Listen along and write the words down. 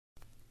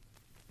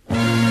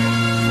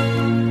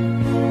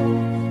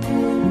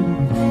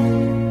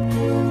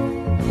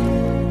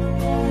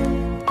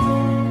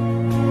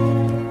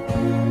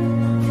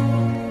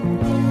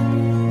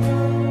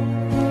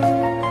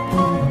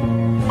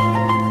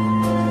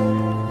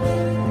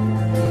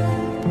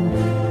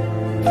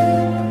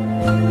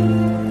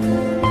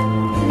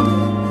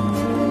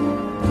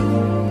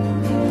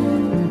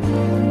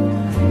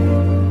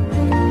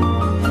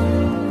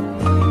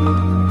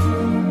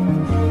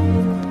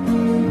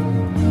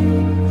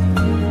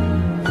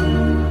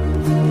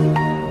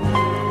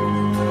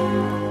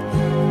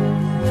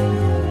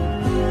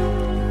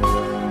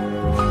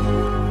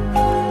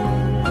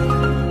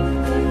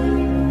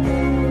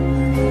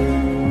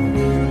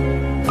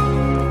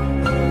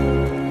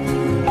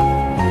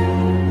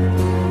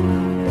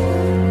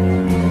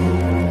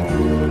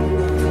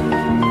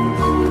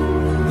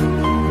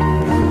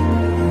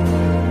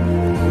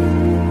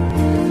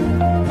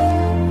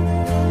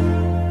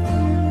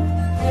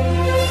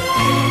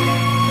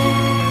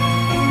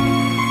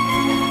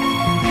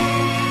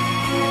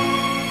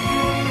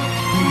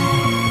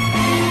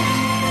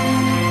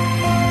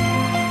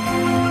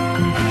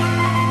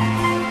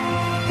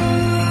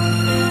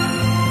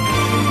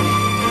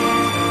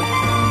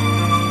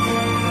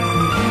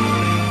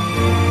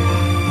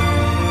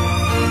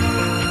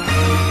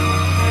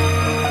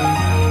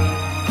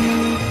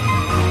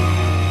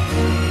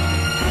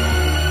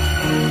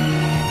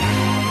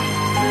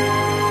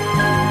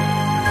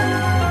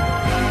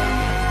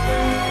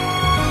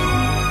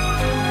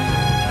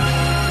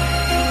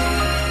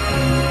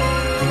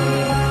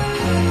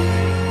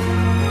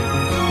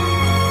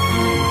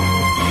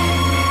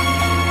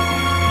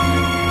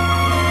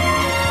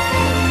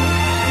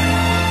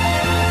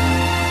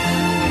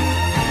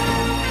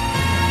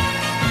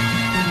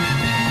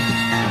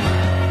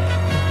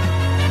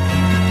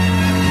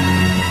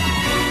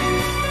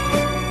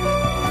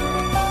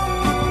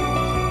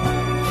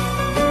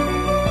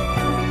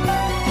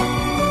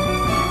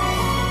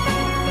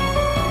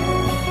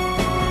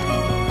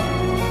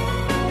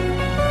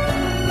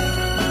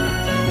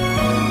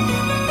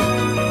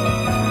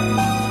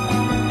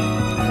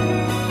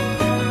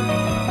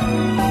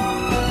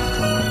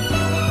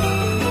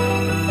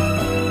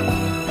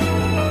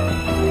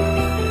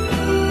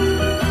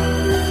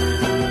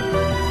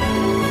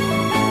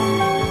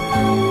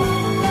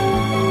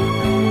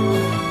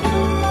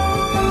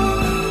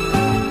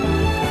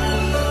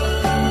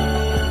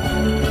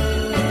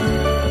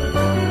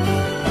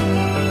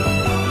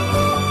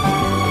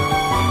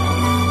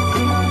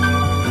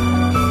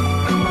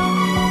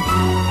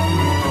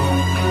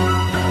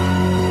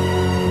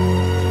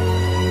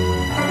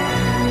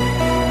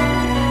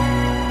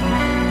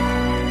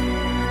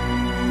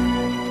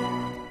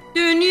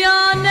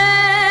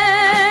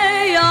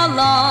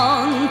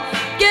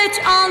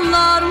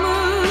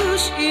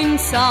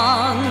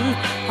insan.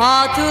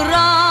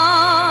 Hatıra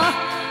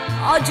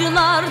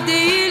acılar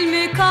değil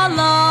mi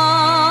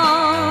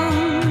kalan?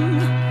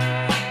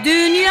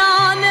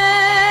 Dünya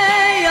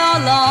ne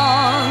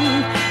yalan,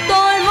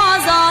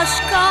 doymaz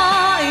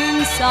aşka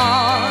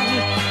insan.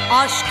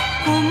 Aşk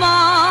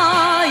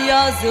kuma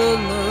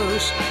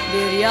yazılmış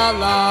bir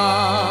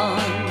yalan.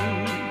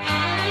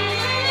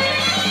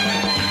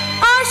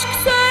 Aşk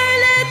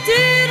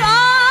söyletir,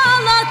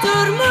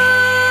 ağlatırmış.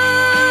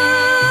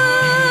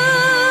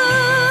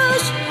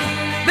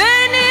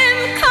 Benim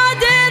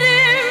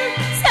kaderim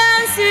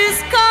sensiz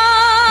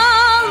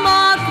kalmakmış.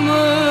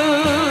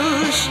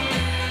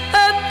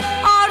 Öp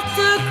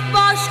artık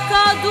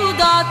başka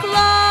dudaklar.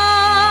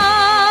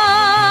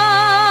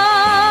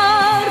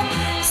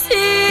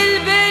 Sil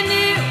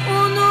beni,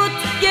 unut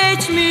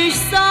geçmiş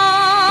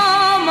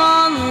zamanlar.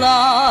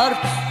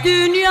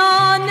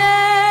 Dünya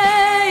ne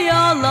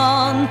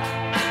yalan,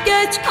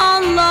 geç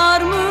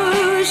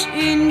anlarmış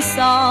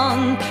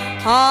insan.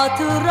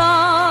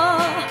 Hatıra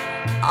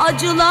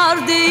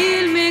acılar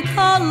değil mi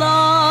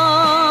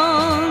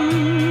kalan?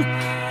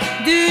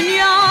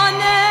 Dünya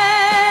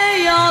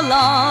ne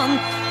yalan,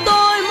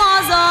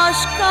 doymaz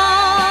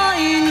aşka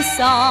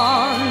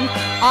insan.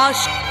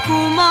 Aşk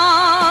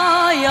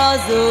kuma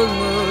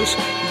yazılmış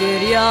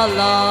bir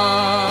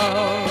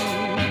yalan.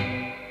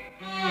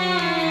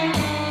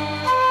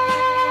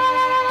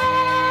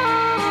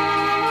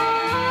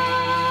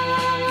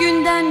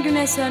 Günden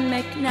güne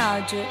sönmek ne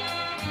acı.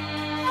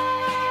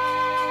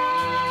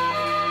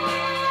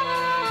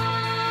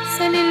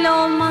 Seninle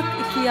olmak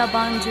iki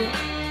yabancı.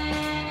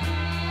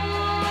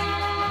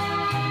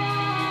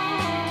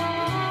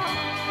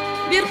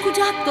 Bir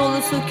kucak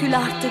dolusu kül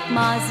artık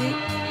mazi.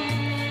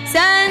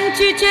 Sen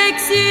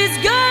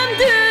çiçeksiz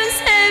gömdün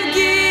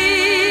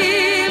sevgimizi.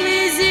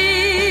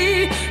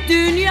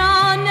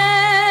 Dünya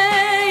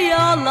ne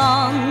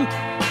yalan,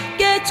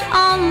 geç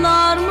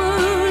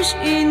anlarmış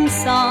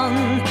insan.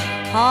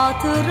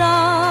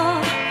 Hatıra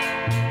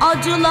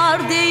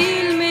acılar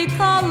değil mi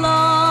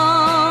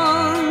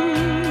kalan?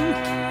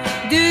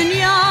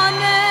 Dünya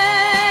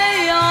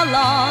ne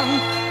yalan,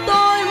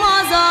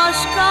 doymaz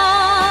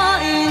aşka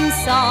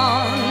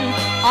insan.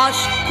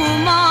 Aşk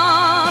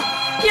kuma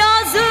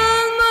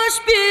yazılmış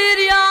bir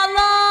yalan.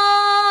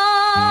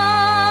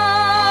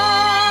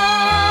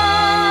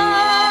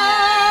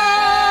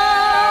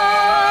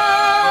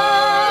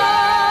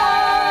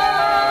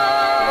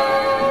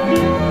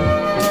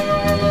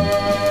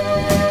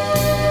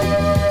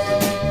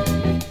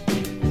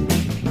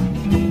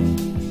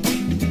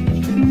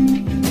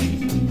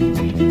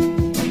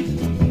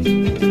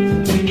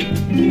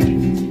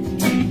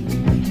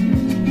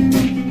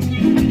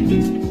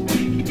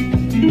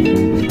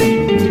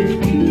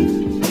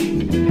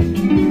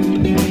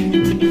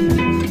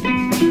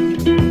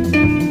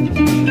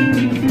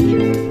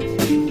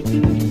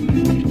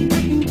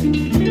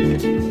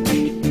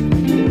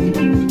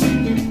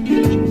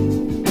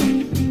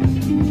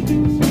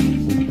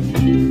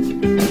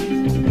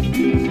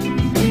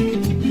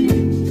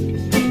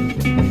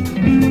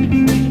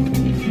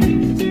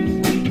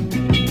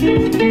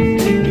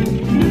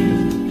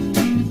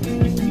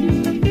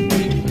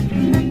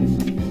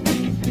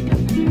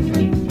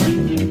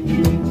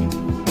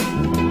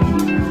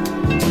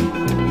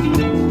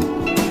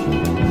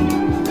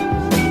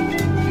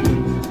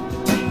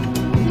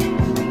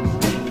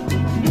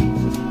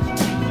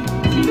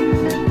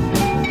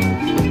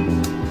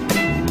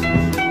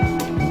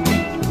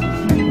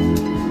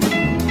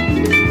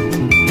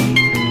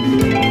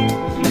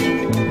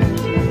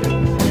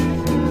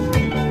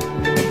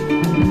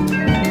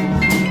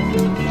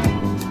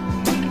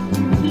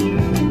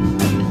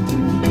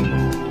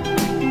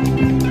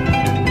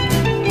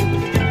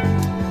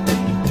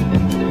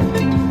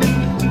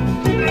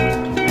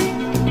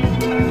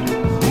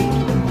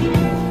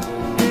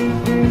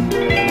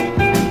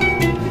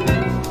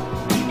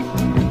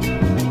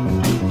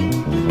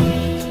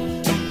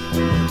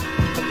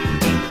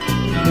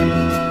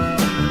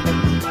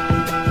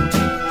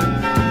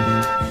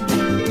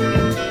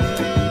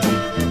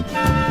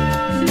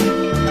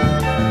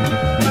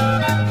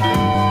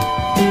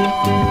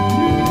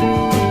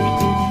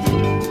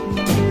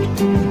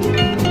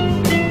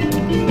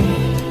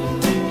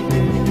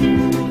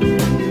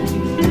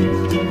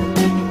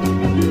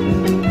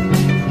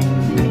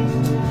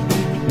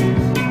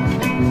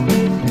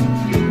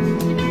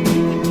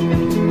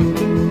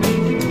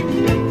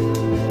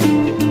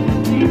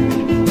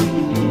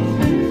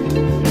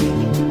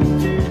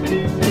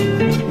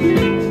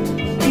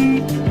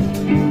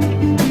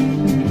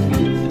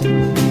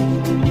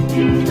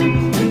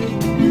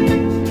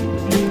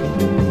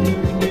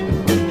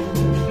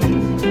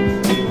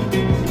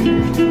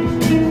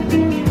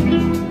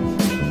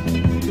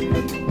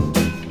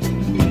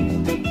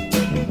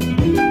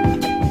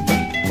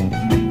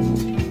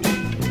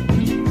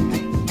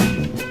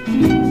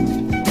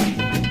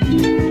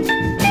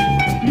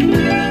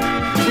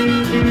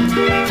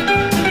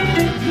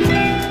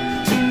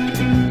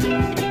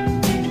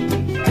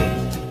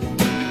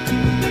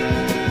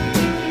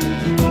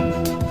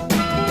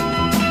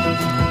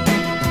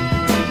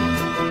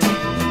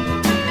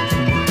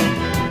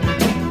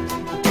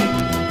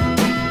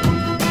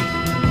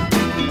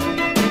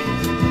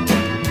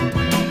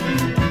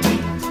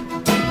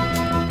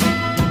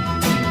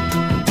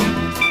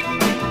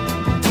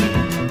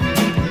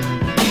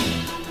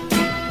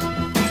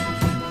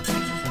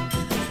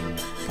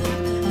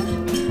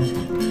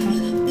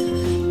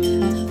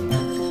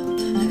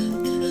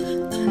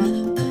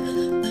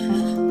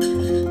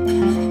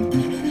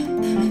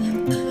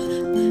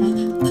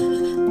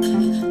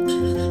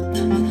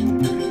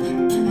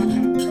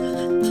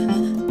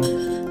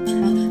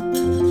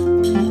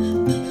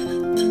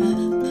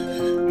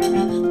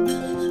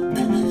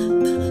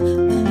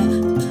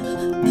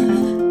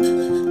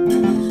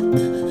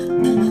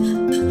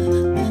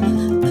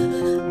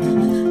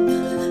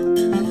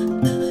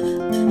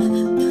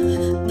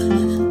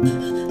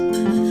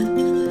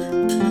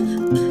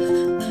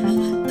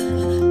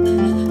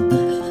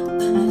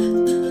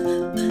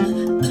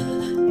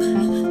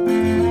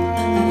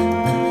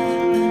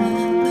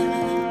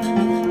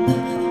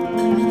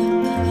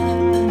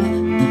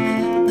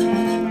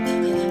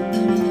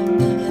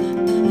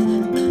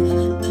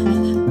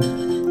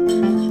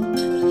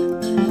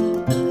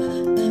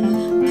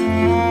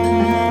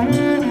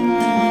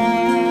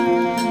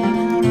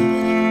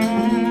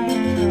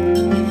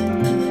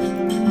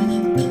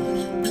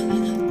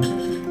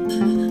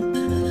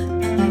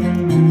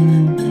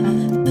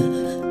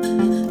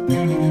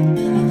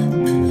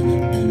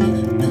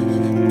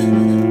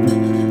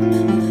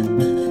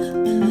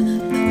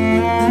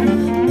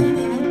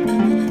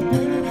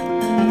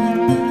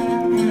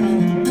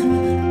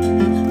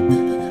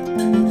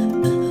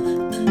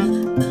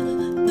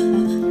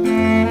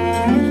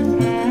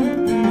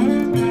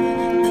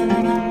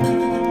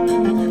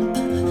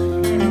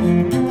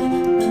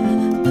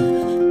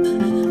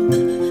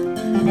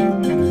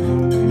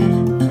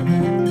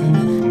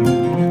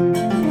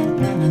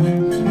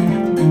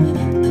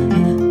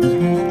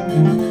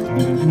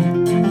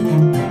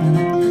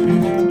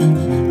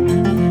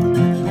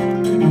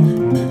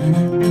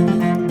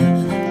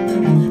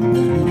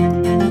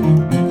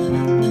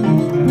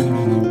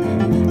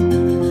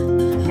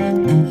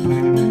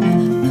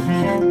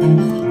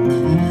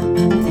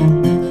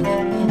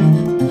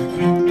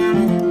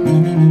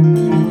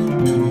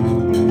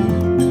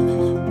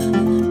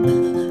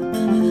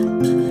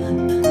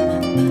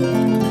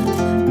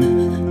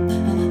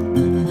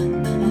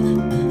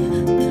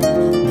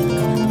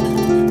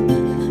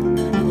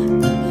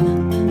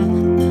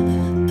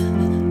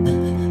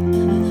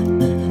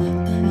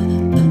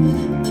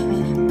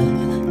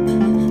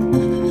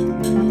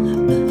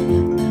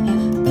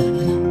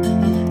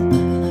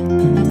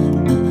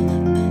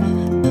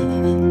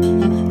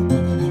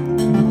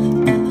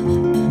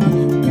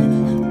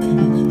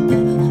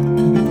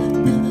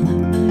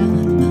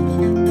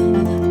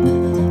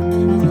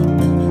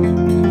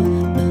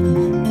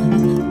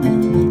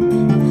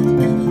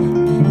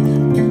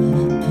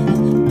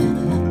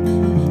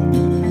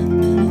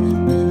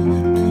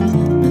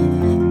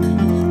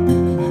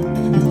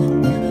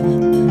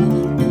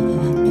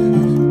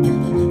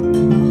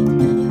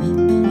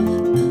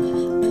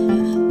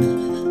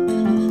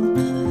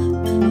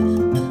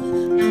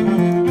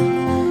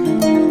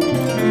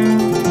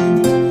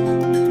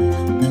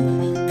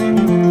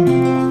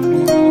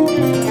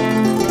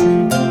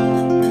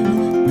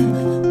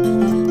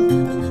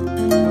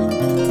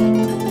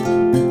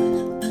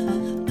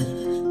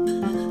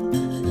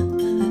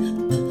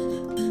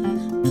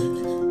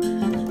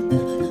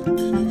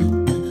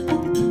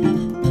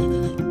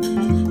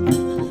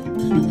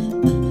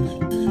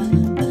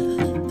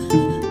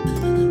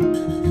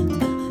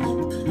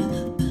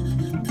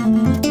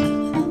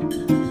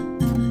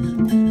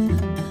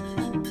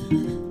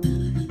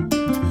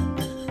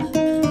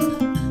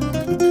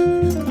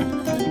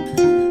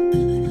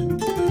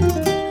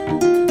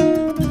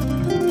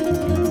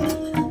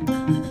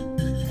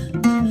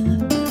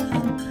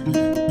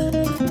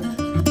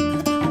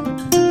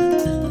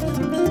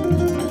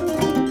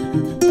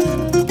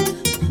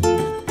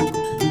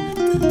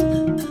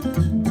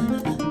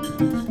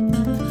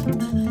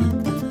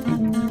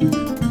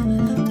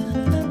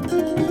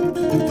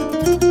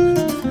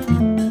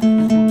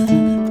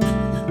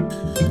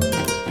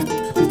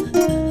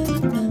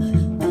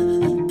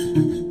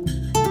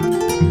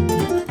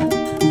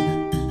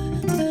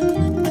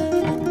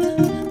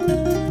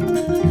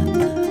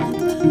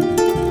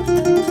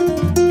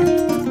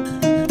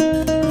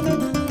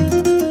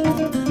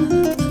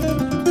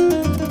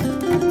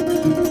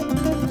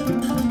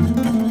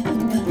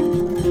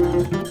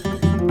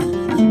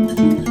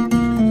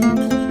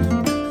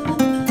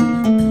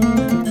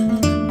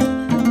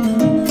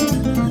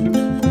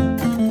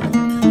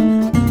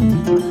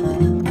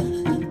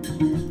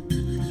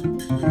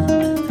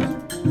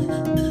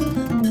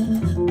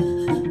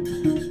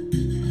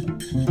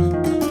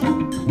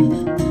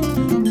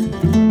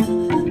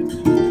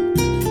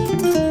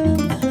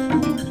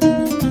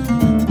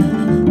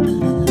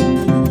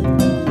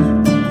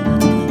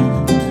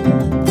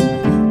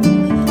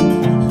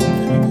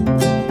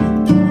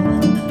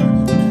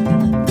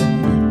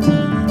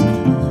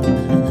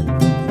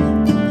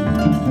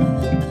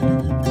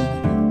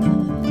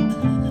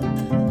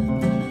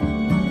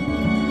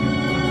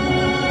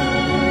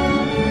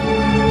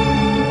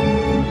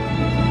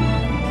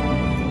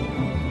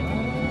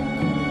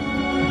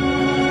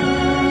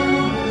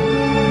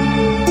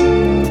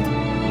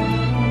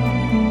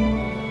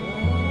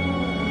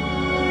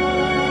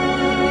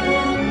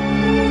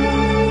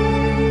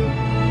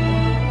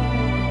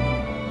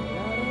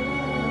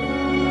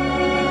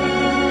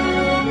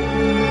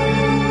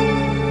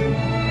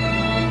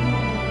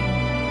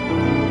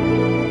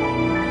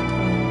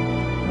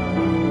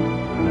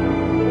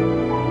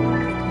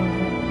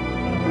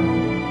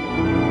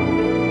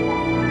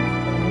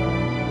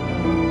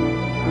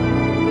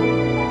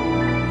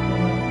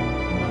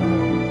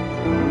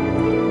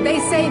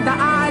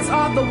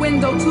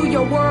 Window to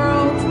your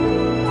world,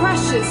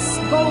 precious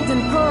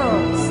golden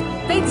pearls.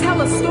 They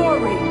tell a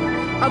story,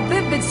 a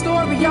vivid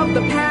story of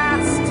the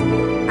past,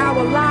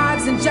 our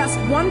lives in just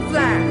one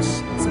flash,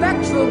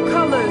 spectral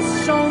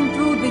colors shown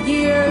through the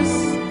years,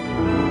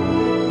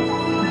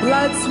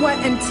 blood, sweat,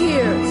 and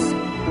tears.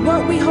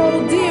 What we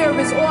hold dear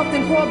is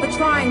often called the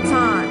trying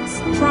times,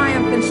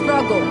 triumph and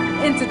struggle,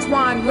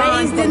 intertwined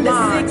lines. Raised in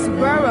the sixth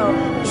borough,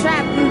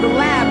 trapped in the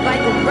lab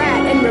like a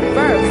rat in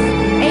reverse.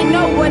 Ain't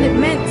know what it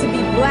meant to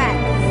be black.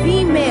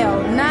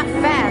 Female, not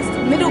fast,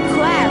 middle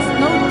class,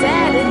 no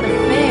dad in the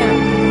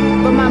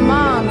fam. But my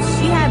mom,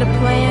 she had a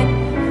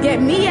plan,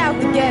 get me out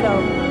the ghetto,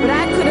 but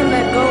I couldn't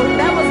let go,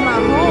 that was my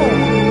home.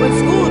 When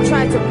school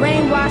tried to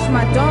brainwash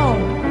my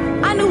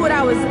dome, I knew what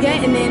I was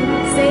getting in,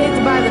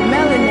 saved by the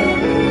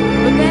melanin.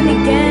 But then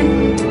again,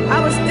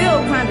 I was still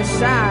kinda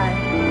shy.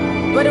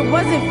 But it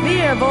wasn't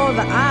fear of all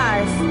the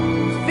eyes,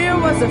 fear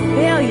was a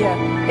failure.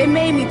 It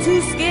made me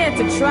too scared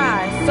to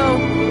try, so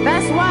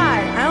that's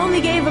why I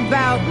only gave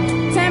about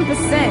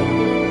 10%.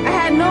 I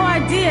had no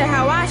idea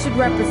how I should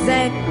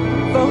represent.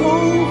 For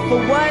who, for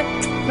what,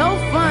 no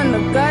fun,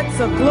 or guts,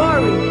 or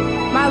glory.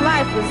 My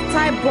life was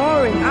type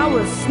boring, I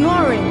was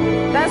snoring.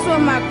 That's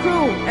when my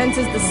crew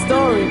enters the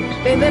story.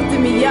 They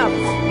lifted me up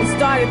and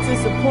started to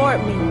support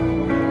me.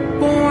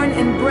 Born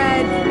and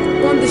bred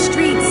on the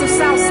streets of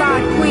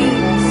Southside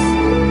Queens.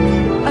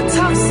 A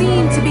tough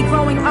scene to be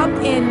growing up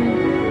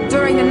in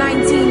during the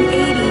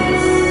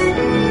 1980s.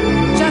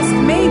 Just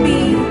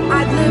maybe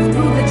I'd lived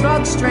through the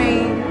drug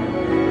strain.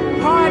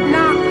 Hard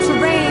knock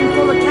terrain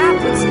full of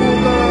Catholic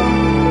schoolgirl.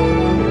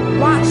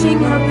 Watching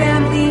her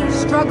family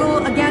struggle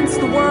against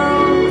the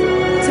world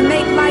to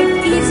make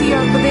life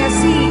easier for their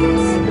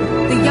seeds.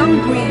 The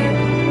young green,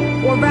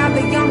 or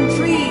rather young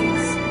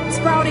trees,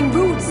 sprouting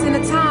roots in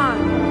a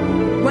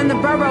time when the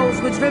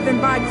boroughs were driven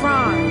by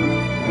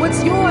crime.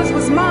 What's yours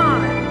was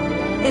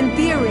mine, in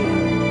theory.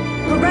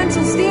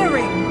 Parental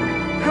steering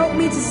helped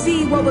me to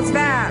see what was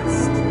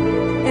vast,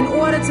 in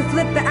order to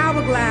flip the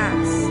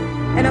hourglass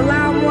and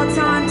allow more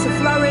time to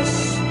flourish.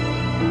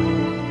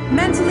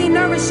 Mentally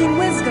nourishing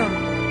wisdom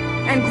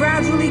and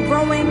gradually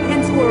growing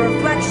into a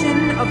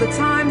reflection of the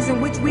times in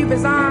which we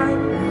reside.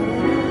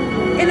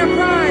 Inner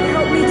pride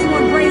helped me to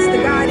embrace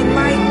the guiding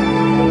light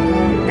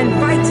and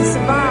fight to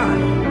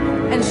survive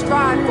and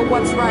strive for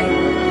what's right.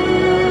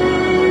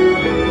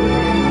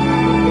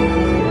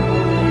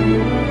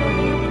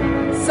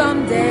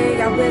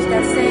 Someday I wish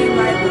that same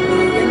light would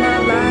be in my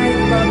life,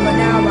 but for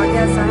now I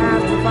guess I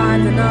have to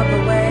find another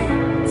way.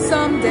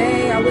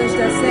 Someday I wish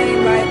that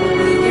same light would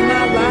be in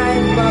my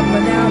life, but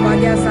for now I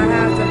guess I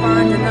have to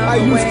find another way. I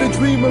used to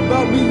dream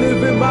about me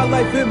living my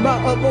life in my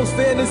utmost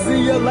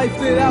fantasy, a life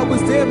that I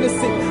was damned to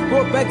see.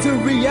 Brought back to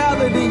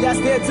reality, I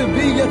stand to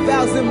be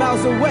 1,000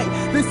 miles away.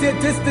 This here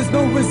distance,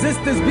 no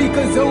resistance,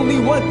 because only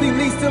one thing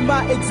leads to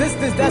my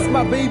existence, that's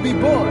my baby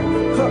boy.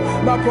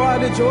 My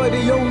pride and joy,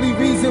 the only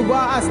reason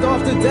why I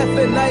starve to death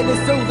at night is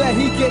so that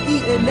he can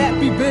eat and that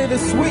be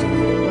bittersweet.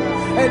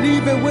 And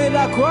even when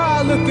I cry,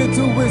 I look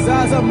into his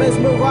eyes, I'm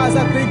mesmerized.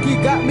 I think he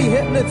got me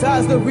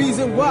hypnotized. The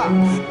reason why,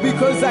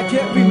 because I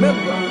can't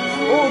remember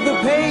All the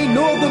pain,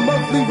 all the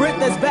monthly rent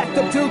that's backed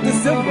up till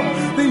December.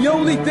 The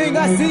only thing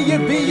I see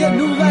it be a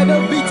new light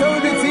of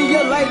eternity,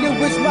 a light in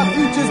which my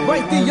future's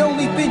bright. The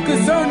only thing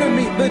concerning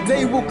me, the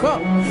day will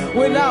come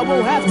when I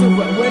won't have to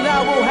run, when I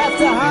won't have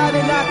to hide,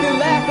 and I can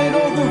laugh at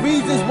all the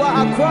reasons why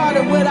I cried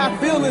and what I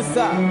feel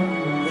inside.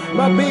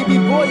 My baby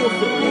boy will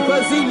feel me,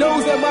 cause he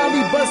knows that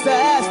mommy busts her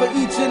ass for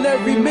each and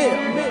every meal.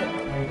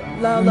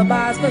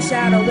 Lullabies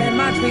foreshadowing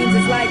my dreams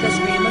is like a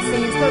stream of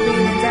scenes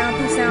careening down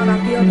through sound. I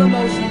feel the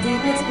motion,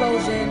 deep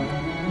explosion,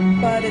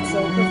 but it's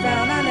so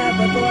profound. I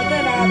never thought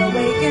that I'd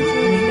awaken,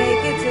 truly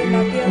naked to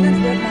my feelings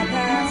with my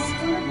past.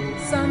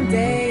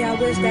 Someday I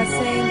wish that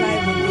same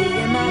light would be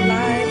in my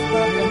life,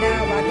 but for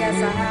now I guess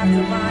I have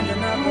to find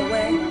another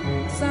way.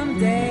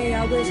 Someday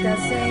I wish that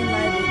same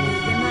light would be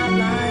in my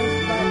life,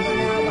 but for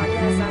now I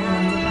guess I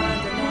have to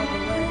find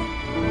another way.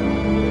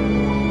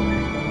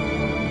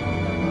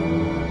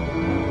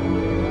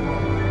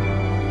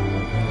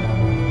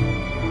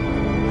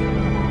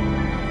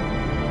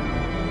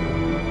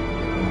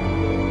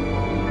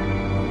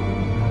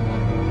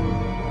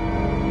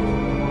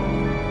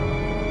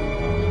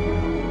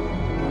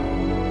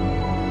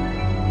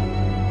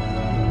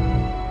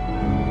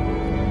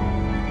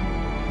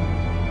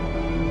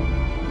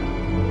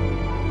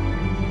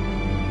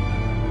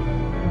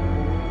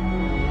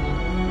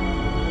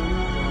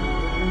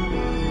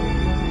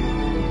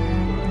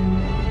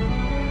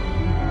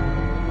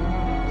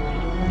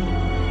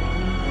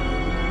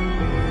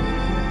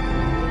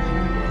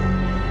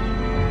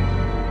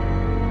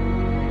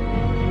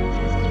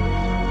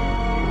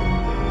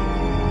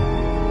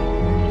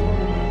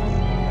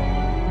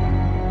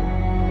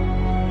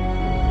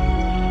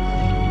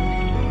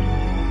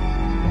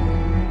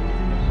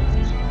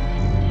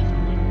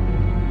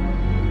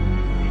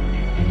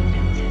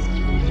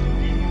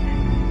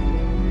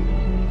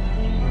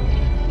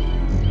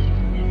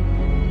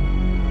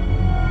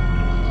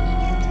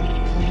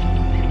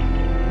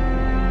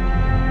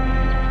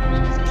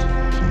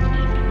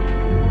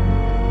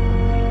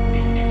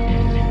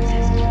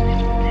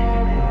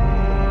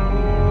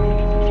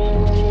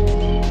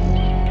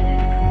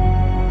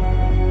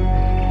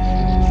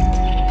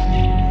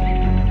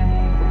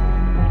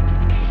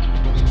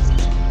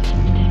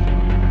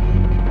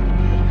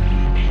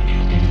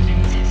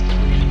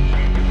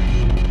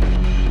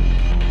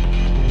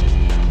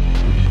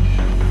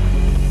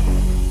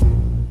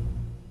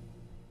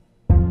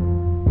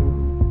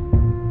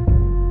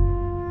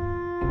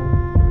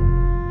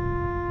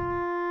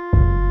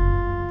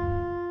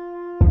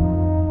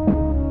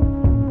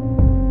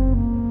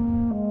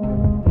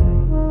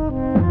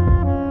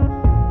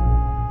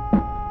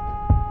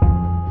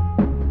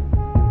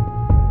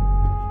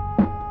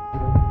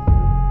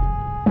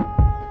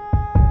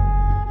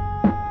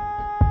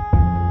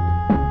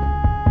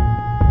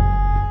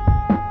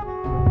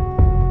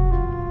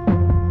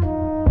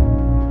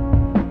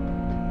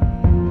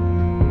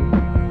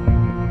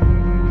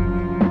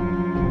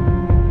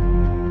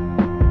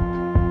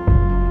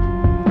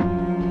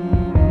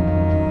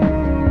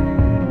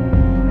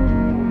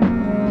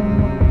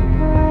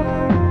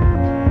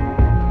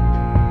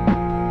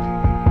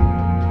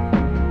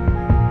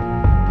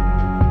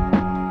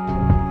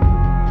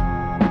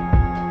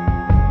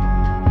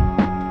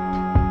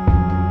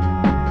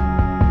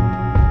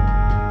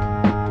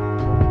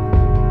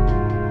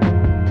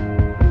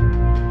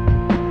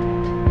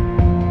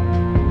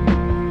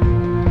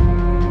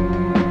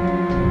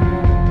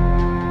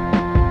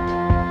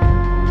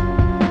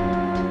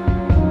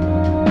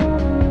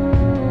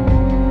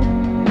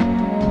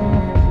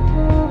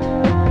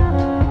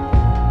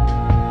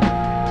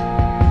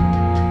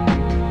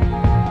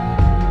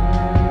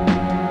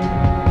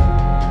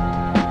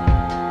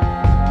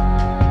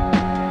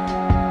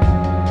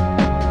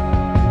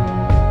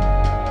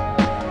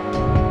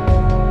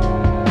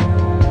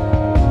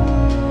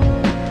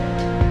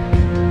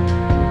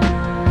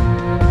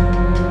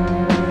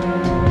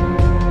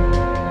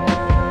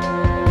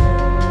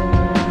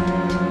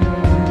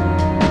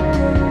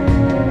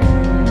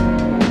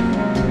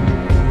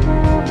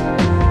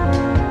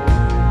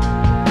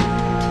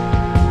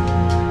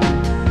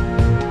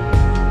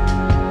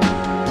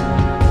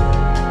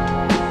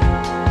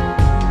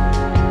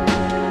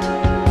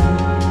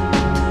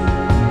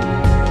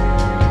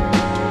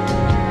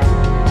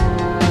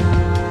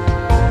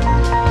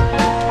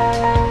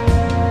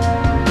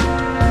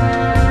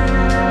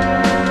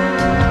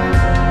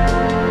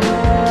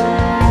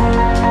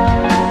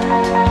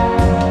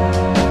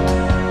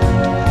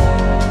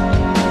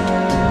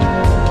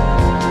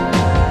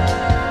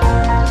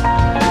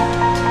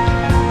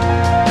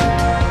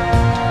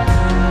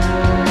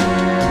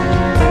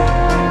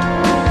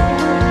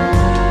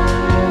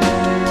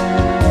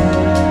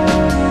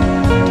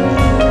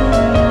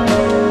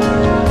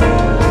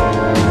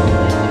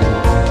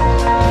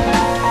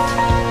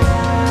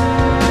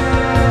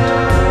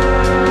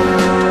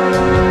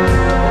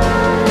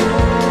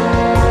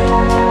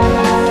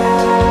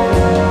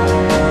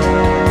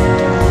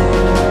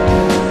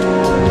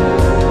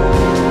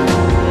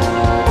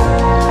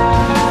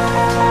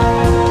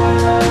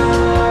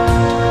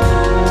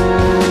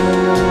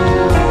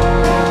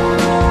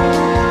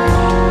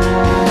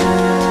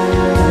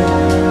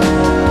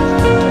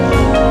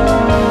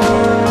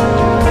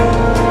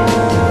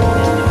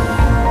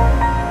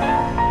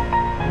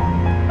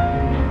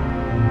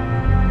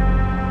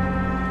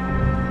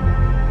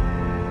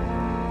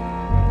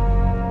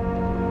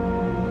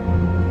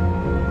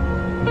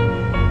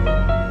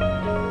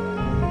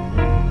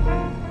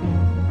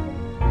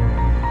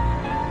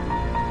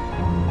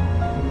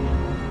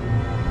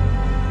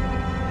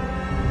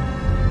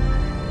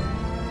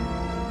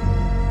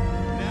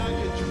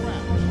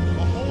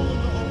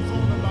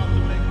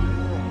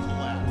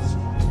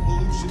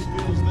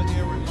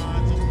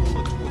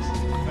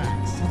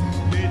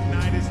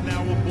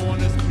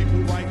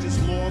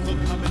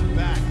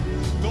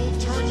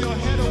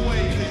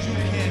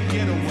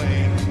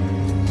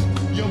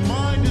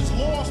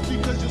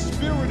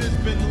 has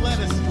been led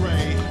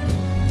astray.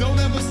 Don't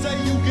ever say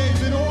you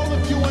gave it all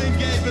if you ain't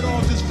gave it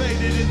all. Just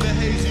faded in the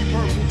hazy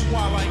purple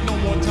twilight. No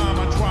more time,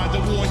 I tried to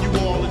warn you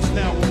all. It's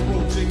now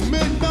approaching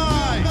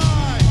midnight.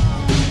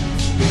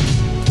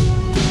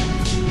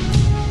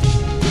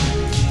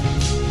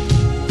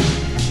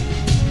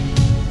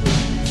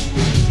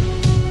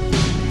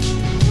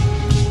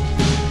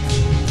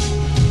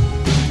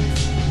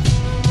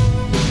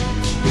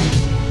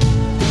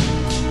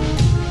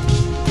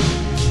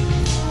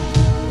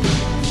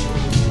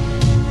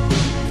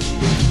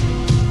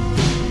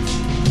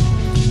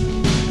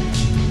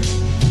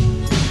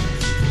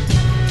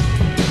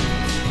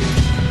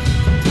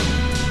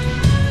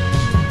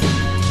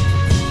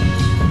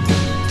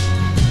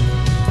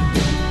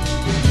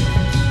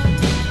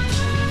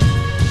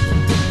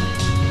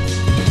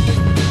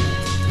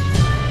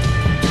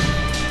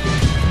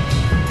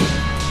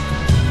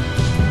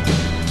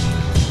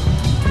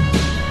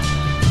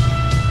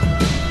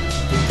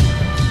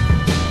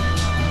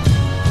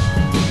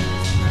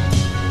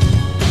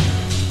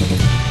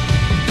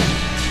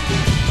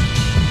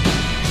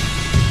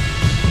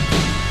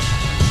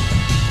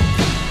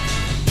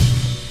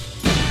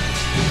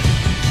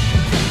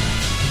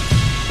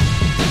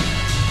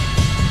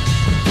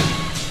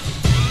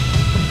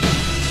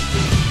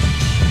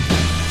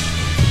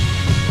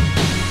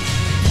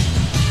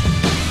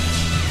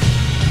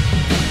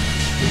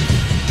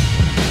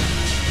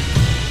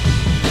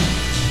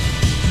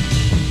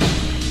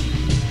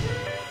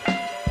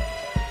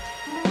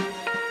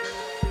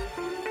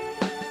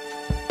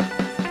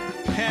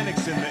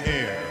 Panics in the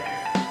air.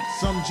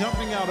 Some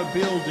jumping out of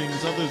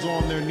buildings, others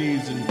on their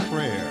knees in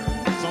prayer.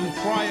 Some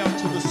cry up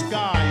to the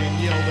sky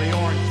and yell they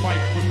aren't quite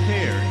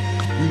prepared.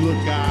 We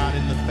looked God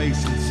in the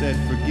face and said,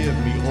 forgive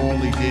me, all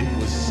he did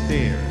was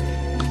stare.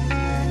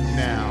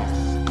 Now,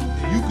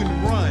 you can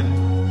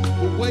run,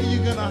 but where you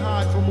gonna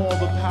hide from all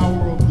the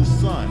power of the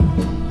sun?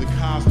 The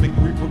cosmic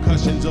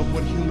repercussions of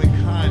what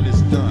humankind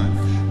has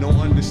done. No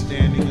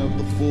understanding of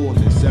the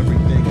fullness,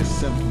 everything is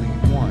simply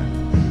one.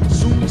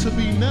 Soon to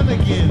be none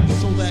again,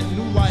 so that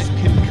new life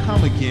can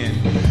come again.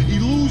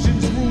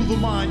 Illusions rule the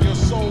mind, your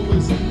soul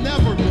is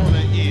never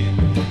gonna end.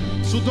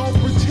 So don't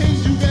pretend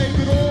you gave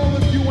it all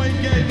if you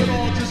ain't gave it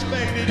all. Just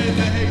faded in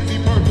the hazy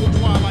purple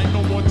twilight.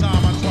 No more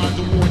time, I tried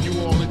to warn you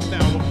all, it's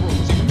now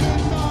approaching.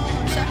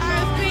 So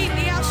I've been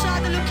the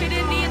outsider looking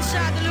in, the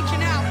insider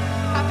looking out.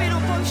 I've been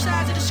on both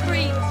sides of the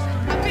screen.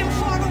 I've been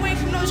far away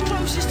from those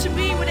closest to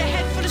me, with a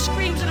head full of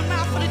screams and a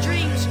mouth full of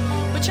dreams,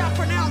 which I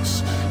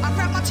pronounce. I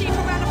wrap my teeth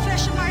around the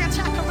flesh of my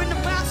attacker in the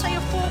bouts I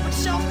have fought with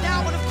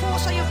self-doubt, and of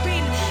course I have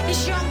been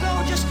this young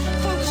girl. Just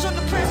focus on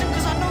the present,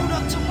 cause I know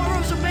that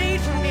tomorrows are made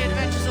from the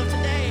adventures of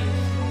today.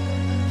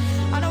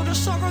 I know the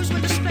sorrows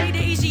when displayed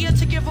are easier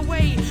to give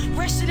away.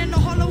 Resting in the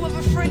hollow of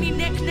a friendly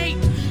neck nape,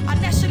 I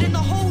nestled in the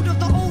hold of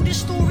the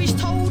oldest stories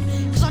told,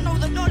 cause I know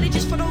that knowledge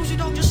is for those who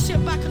don't just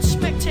sit back and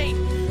spectate,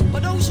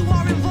 but those who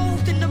are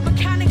involved in the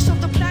mechanics of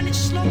the planet's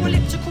slow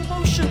elliptical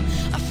motion.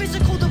 A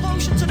physical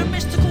devotion to the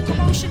mystical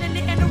commotion in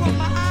the inner of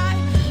my eye.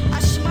 I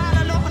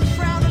smile a lot and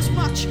frown as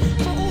much.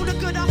 For all the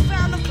good I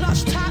found and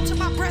clutched tight to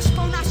my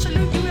breastbone, I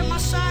salute you in my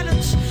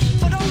silence.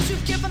 For those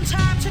who've given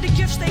time to the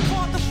gifts they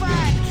can't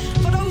define.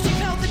 For those who've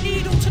held the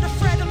needle to the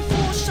thread and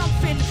forced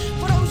something.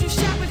 For those who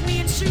sat with me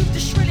and soothed the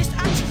shrillest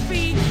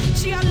atrophy.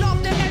 See, I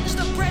love the ends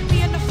that bred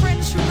me and the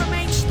friends who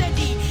remain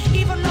steady.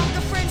 Even love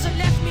the friends that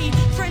left me,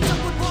 friends that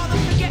would rather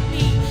forget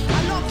me.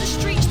 I love the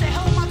streets that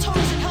held my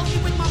toes and helped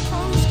me with my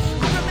prose.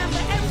 I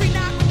remember every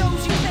night with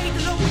those who played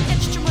along with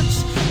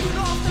instruments, who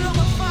laughed along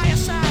at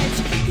firesides,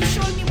 who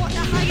showed me what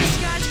the highest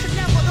skies could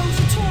never. Those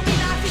who taught me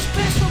life is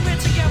best when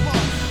we're together.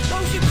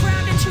 Those who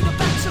crammed into the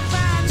backs of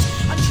vans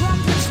and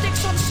drummed with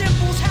sticks on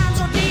cymbals, hands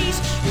on knees.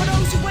 For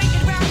those who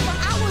waited round for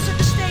hours at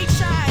the stage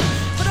side.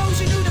 For those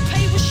who knew the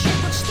pay was shit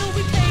but still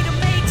we paid and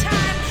made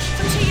time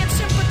for tea and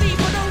sympathy.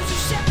 For those who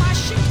set my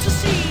ship to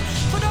sea.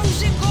 For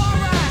those in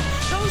Gora,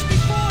 those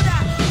before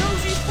that,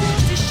 those who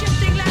forced this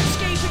shifting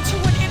landscape into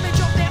an image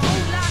of their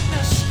own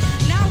likeness.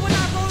 Now when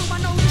I roam, I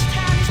know this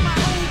town is my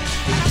home,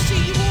 and I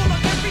see you all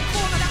on every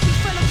corner that we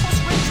fell across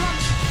when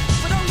drunk.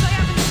 For those I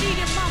haven't seen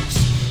in months,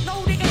 know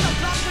that in the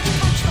blood which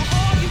pumps the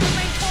heart, you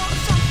remain part of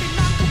something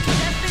none can put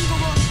their finger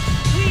on.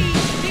 We,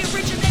 the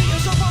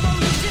originators of our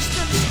own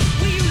existence,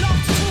 we who love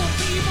to talk,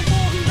 but even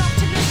more who love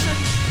to listen.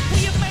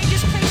 We have made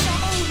this place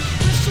our own,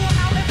 we've sought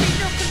out every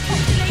nook and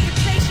populated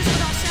places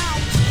with our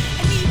sounds.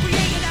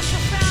 Inebriated and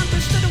profound, we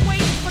stood and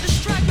waited for the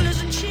stragglers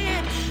and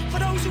cheered. For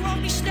those who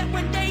only slept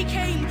when day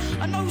came,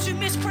 and those who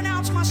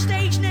mispronounced my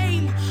stage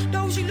name.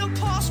 Those who looked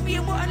past me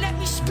and wouldn't let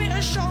me spit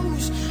at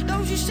shows.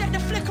 Those who set the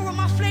flicker of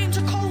my flame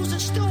to coals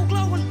and still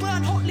glow and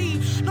burn hotly.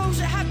 Those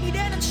that had me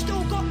then and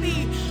still got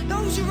me.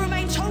 Those who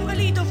remain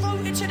totally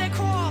devoted to their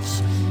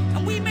crafts.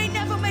 And we may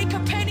never make a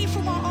penny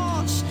from our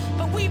arts,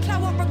 but we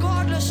plough on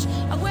regardless,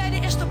 aware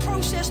that it's the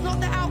process, not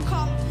the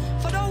outcome.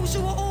 For those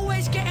who are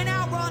always getting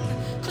outrun,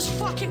 cause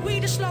fuck it, we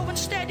the slow and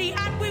steady,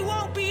 and we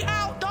won't be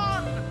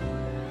outdone.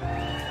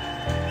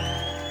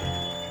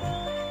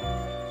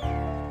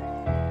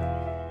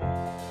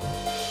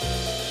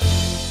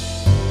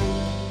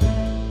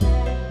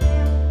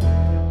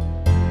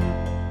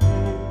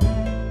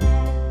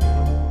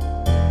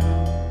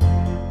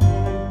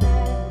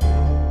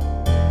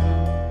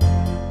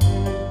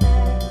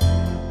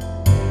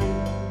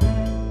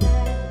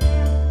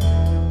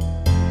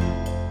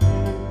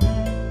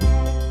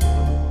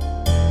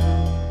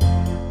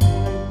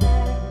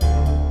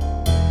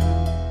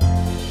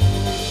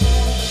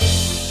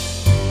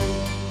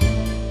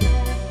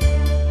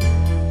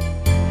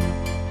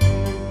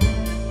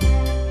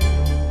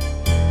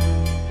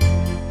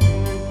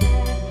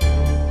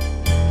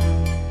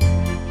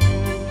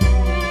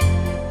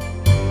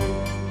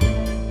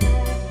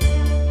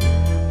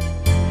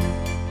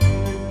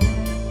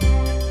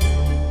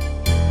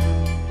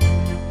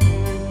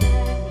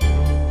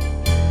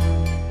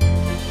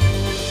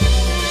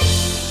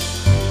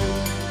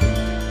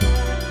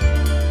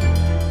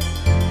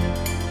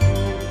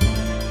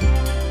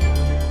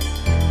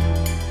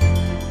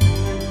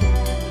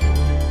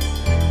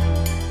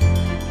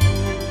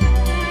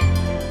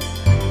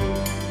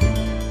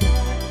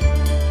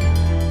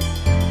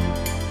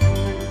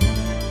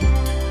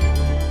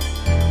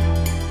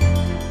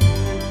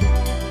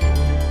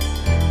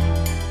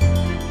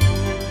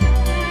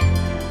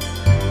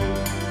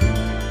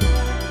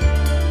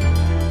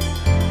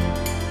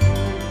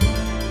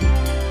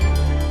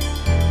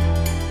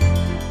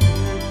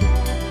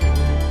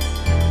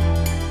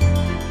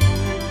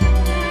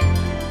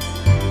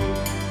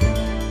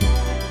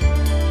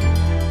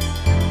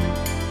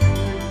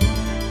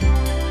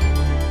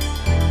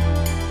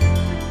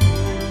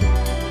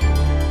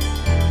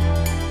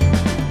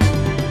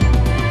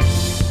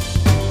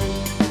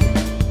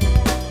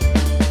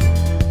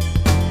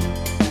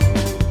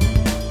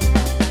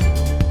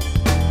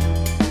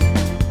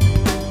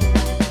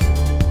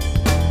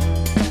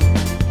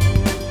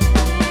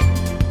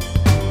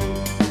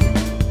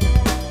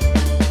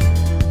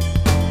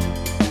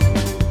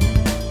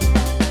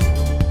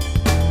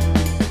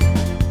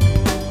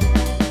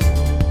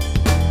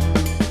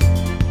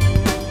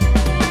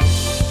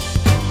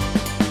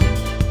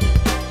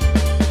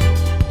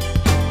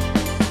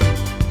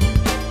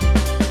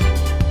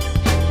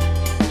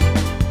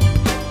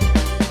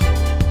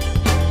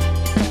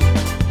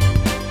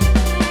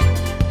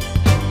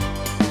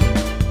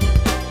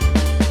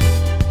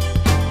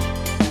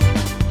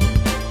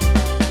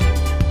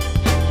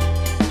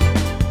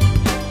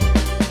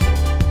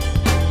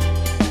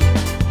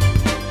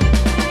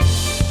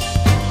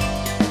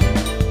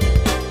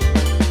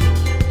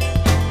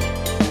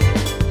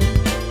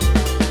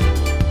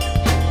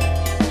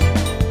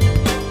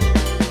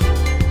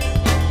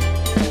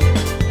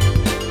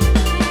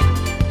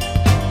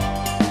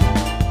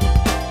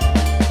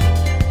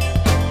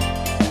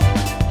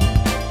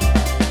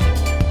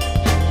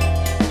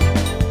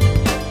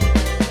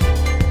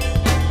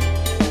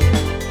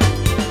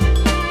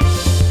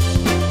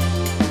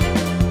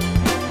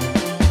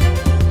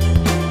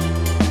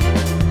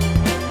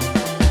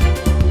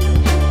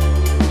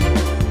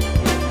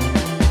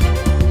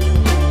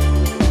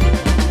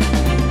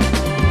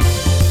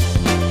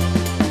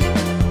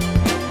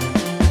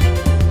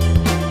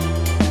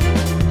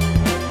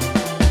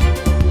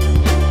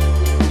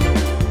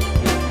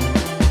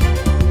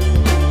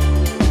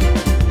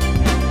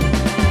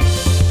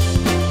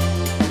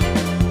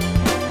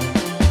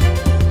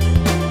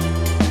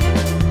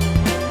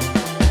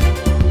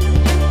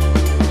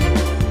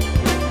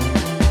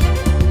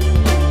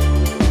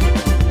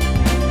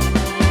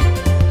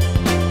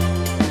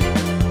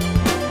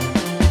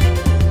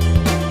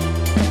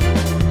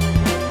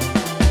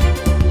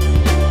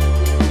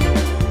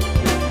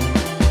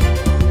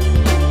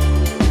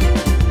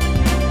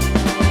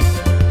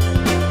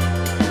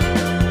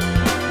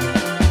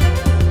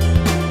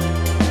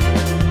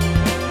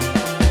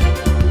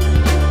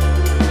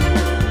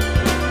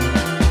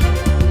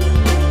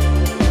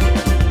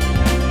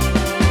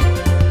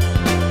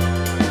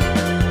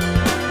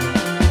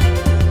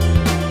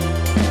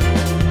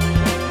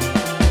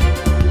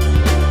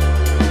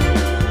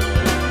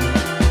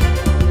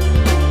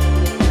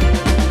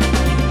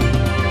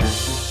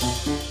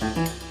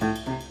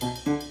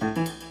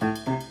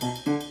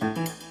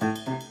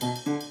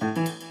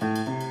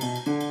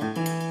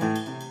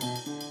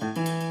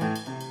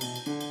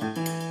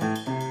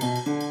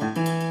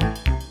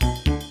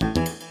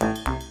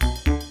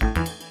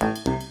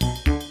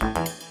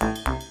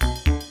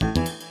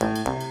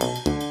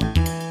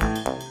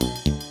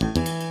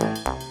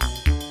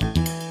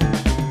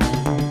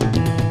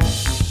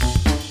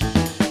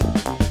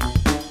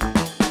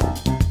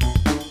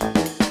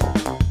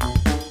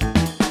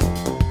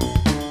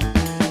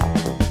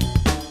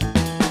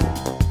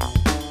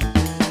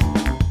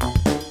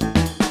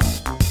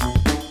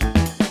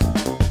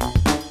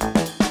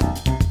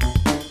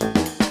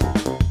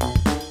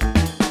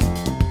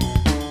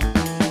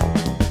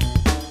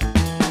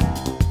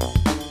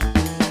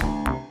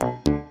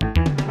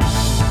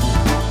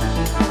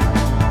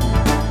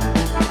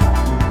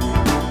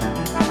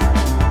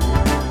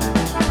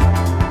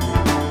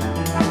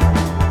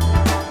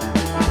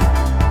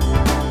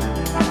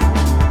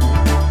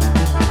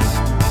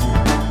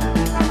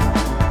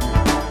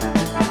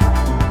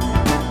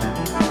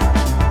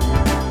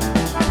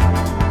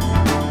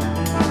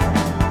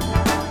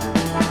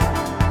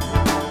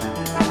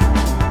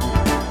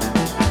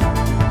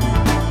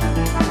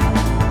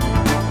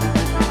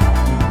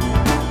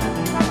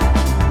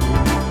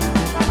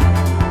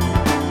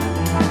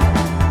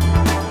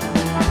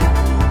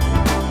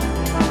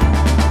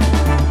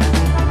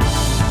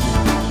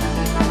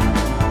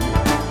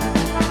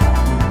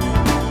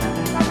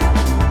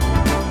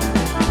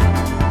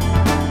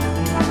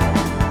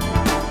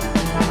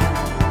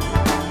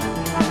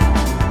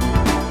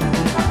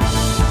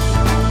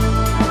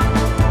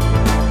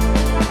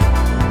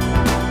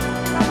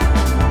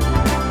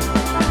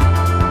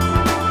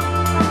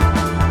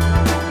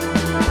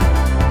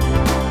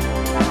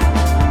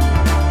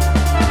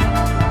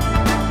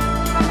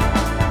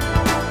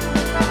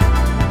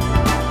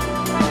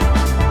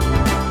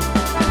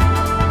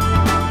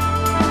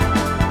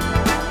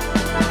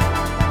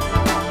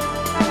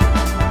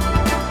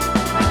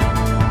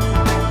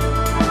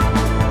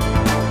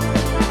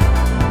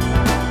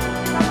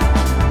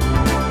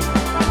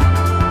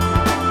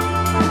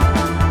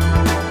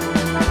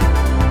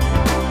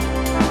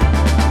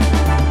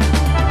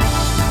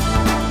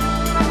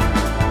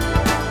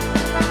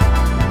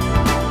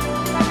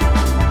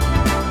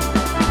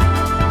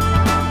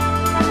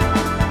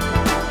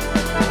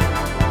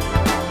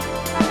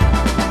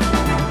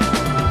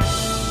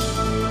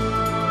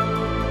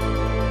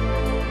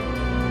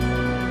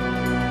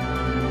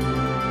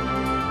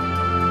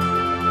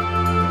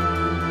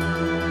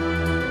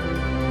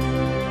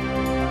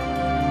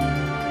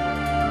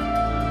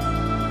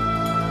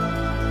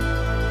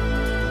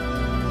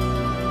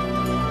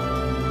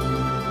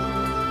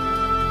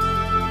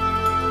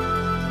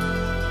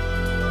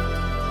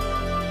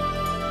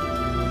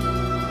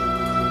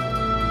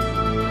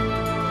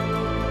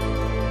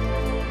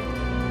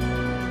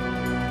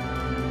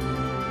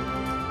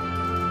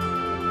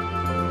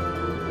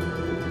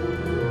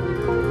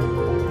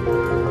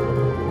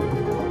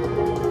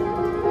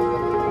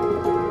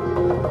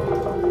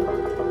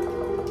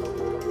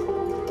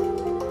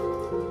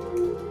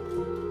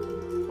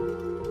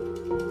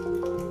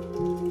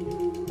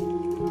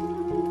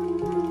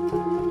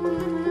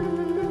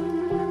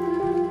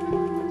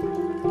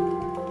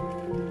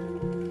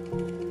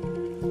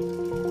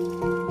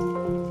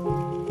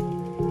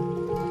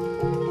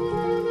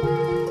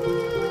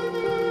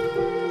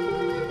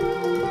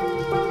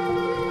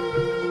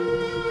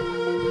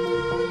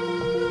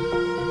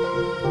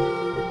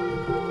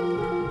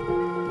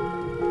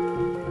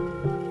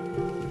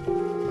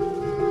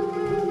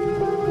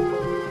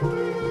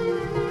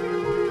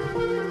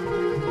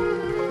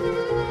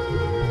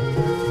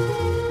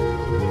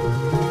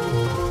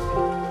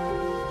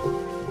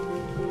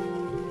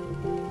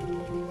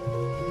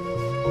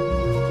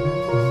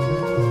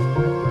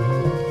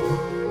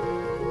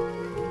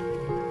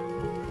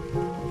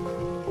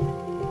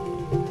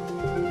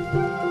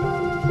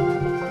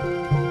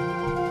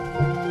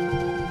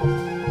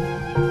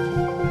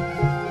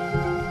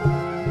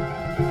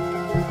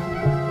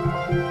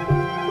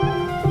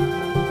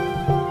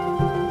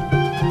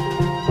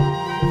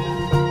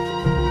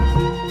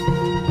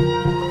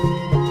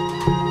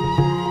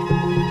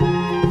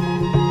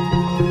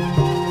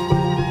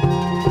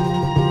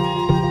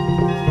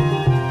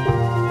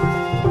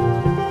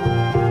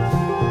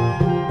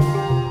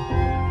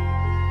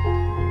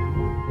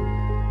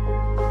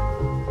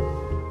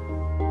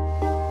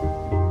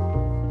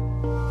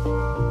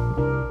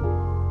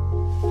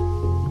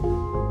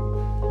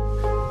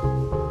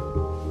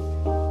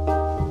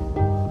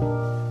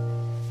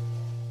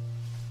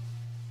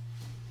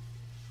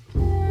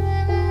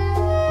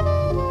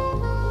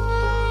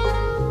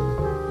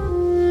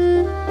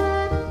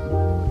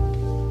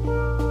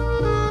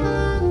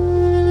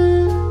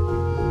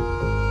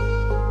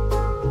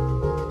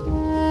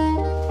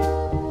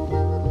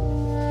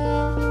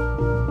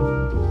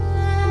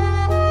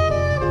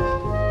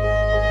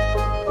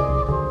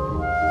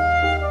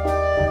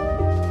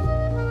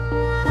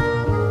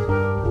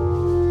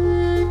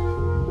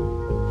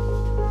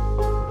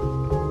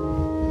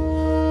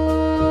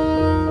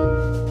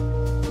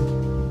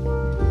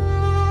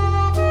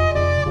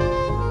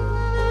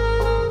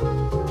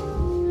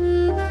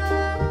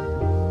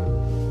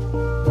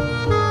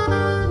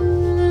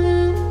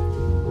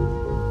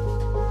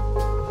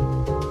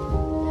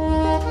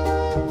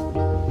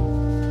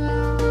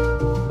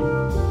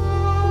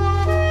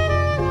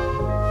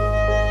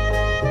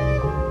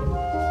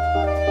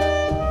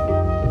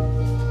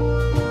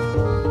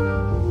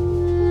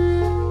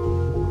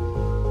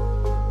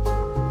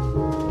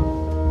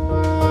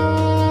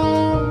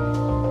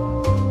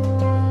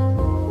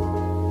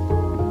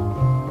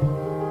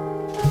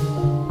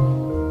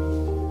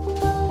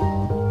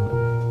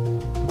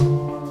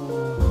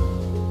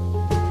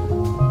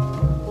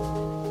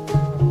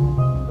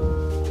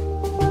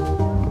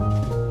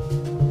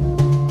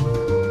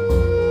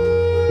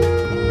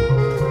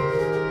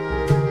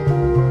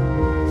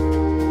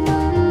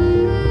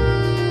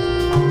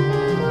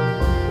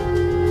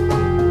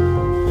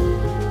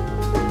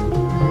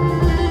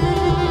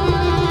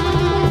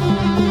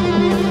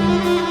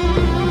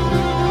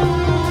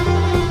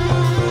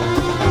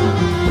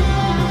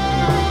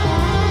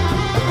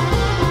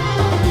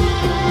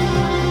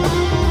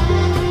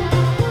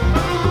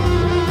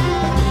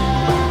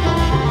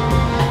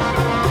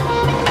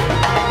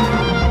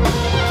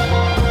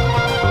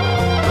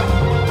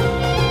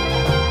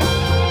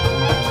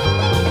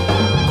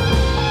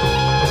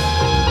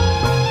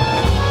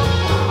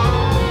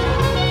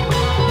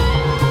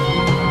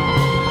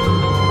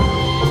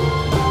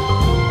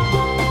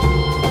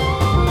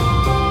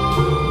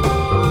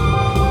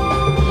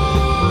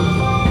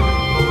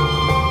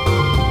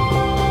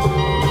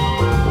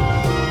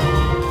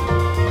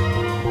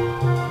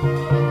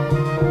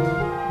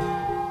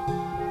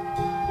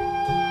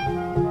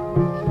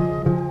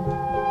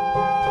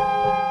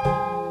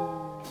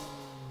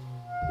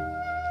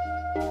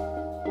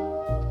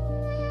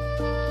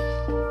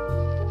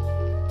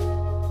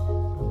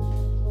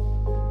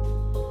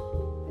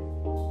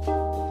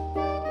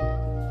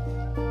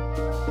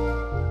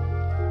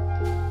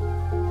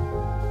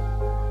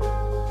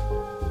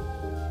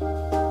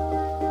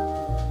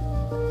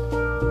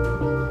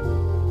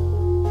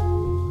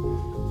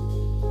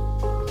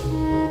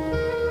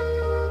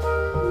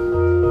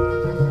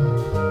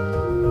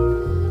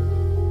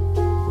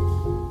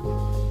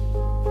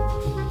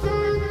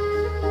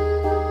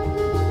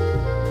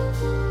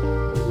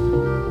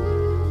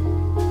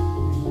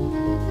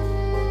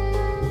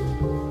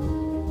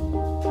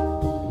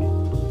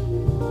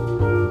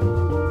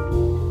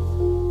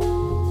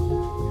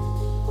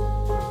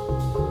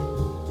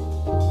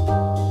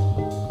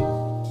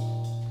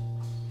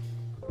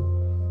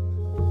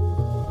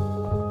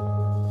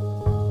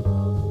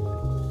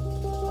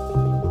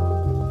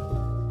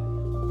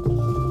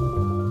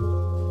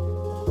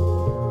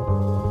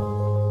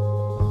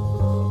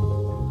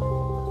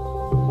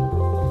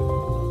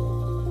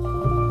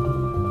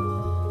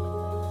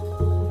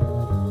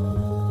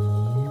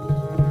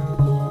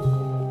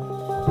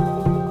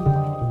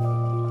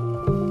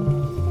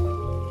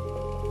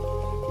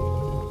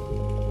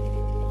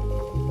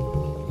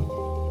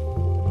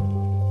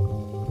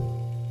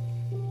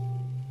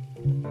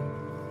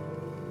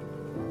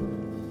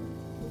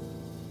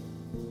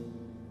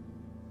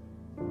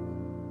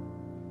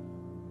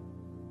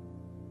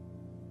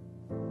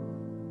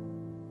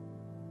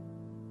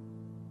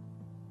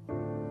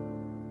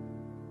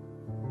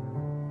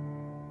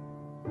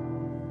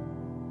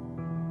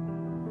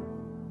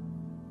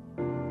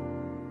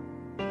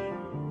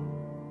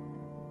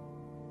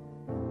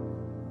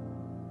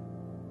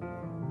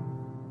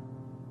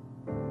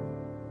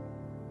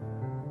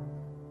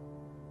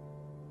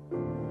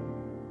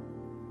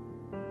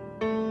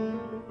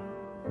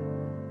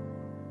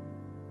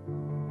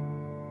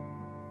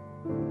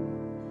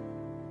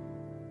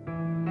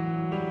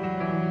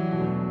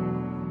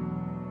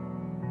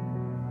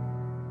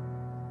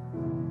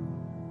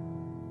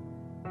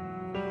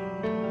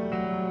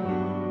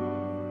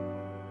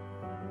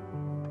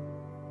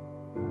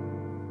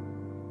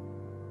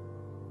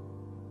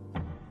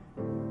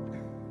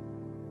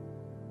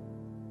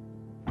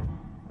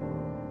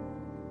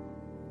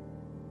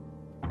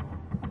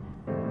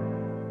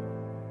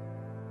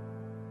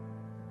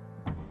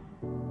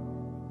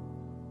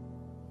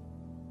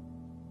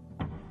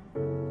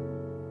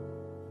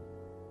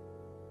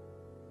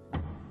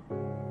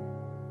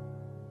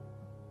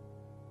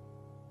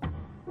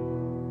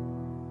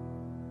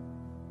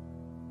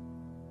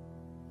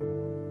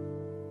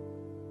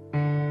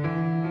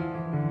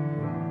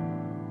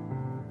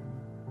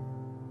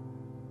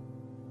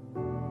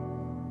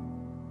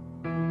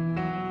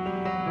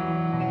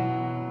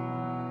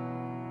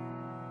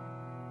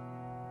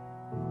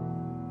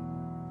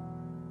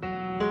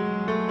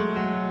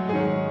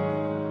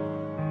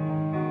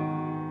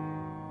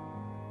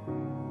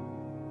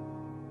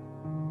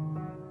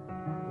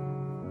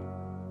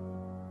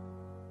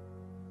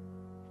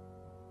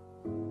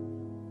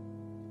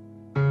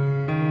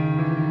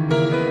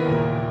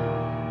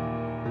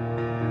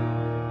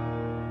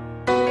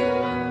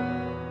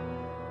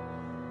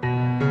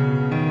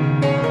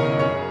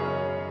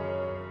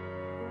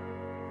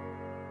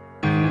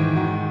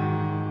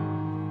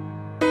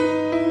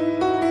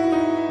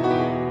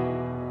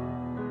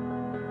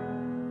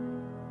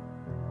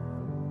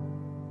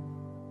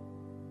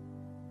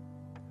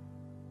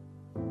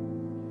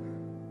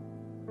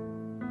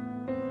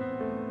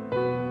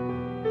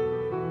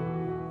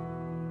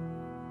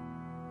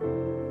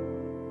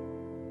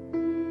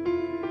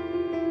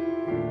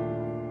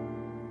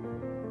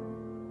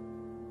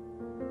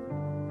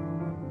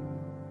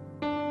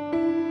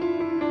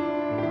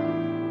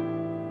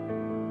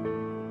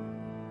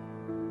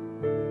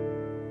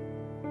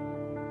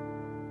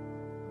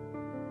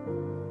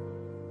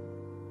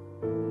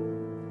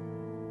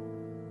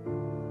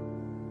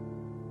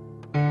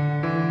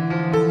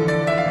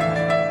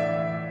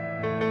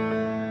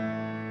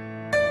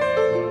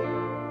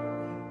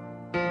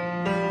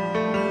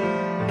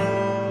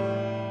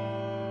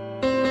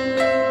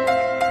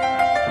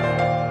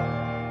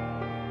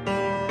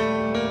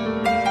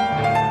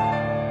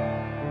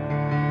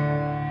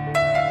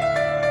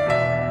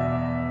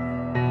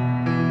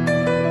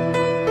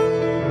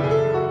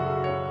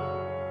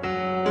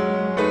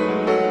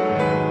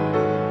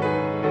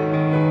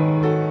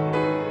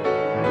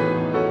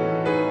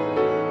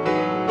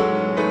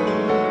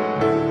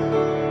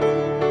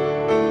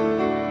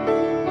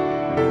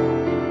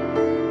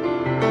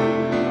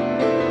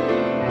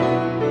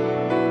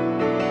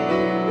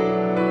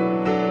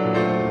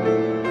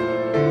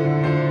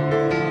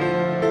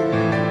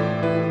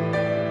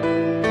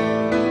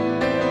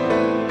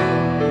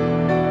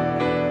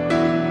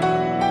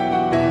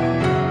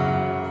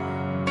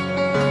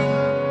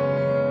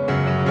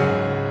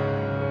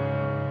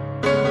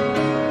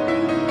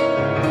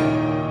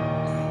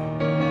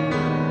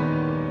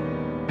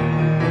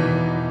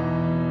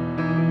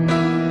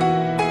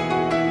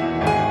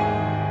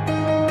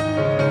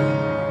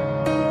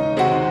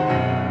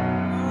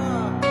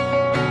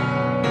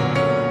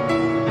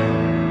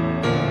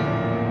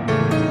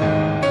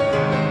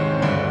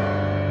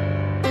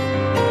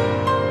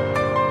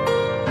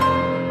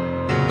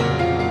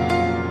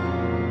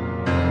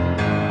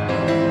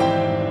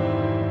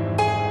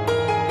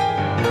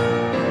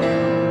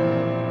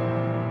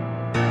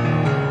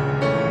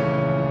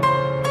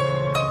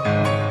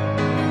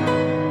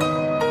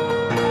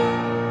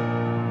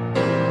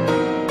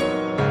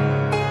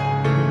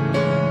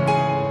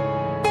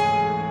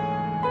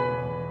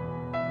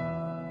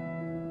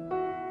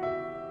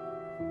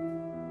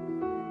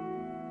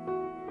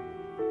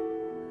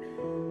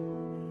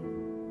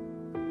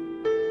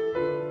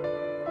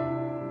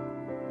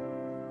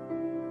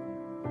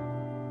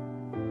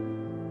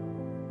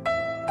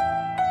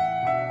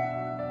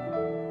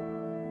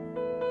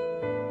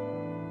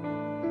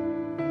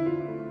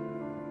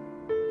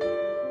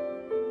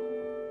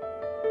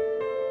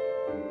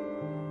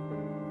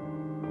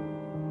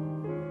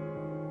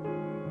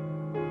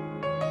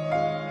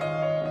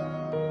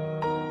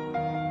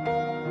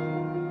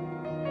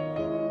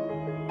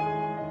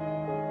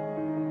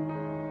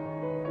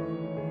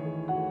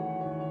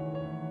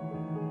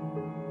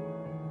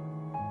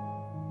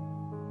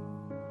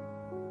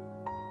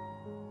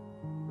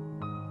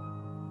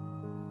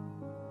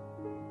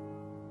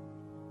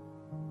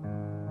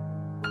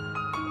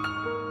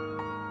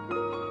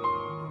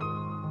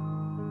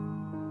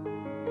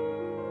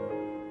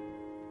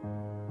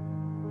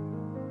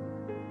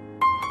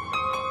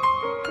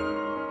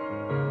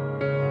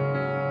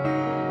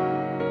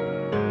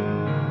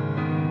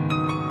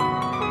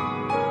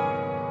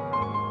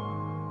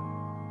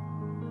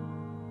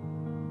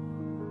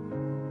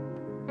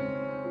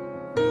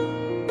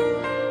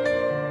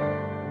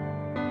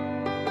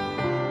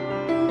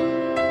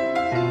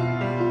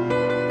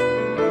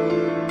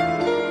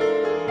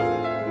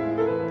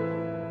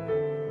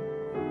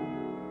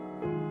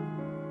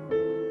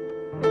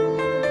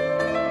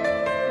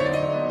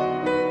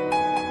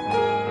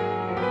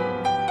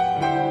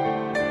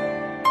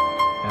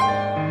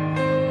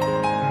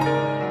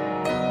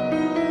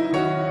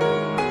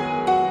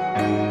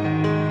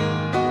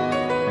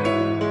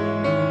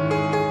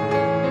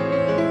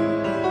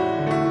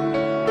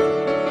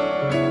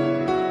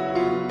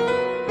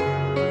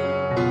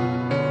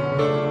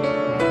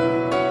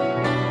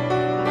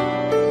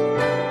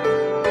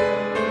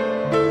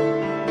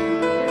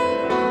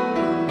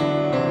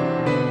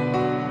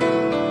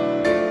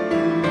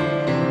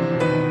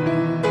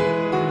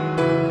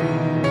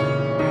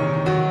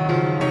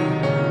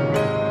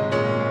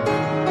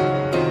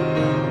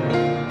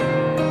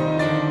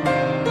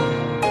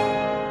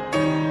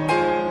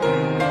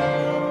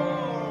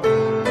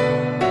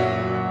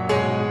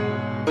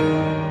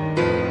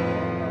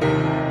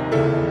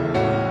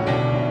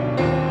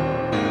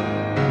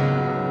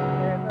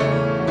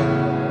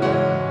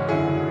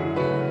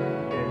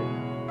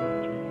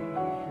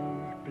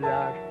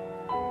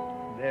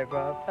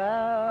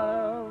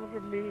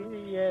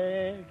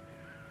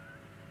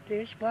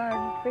 This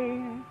one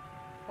thing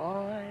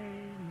I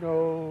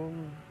know,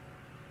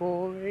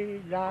 for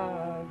he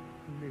loved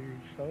me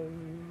so.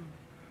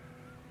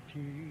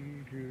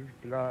 Jesus'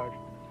 blood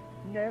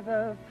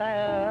never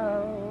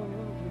found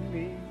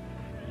me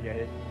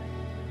yet,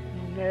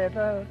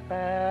 never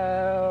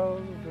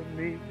found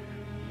me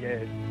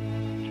yet.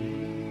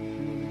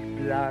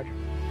 Jesus' blood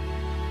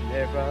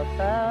never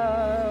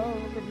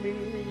found me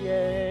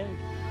yet.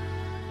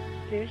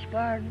 This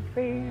one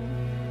thing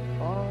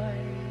I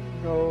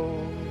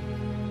know,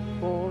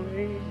 for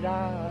he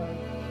loved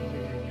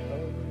me so.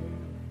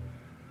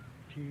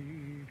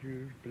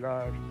 Jesus'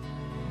 blood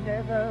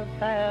never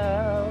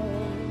found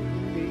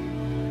me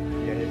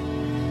yet,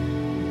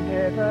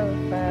 never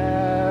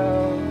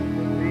found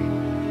me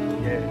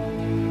yet.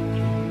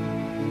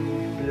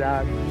 Jesus'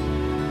 blood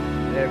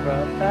never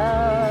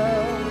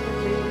found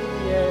me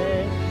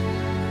yet.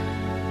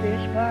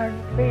 This one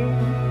thing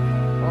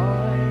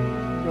I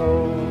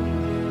know,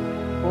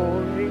 for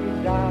he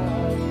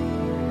loved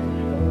me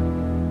so.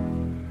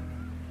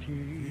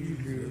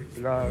 Jesus'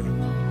 blood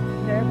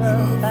never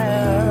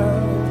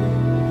found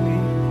me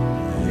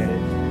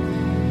yet,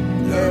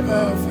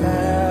 never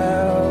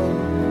found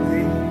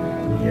me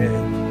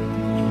yet.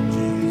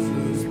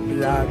 Jesus'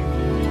 blood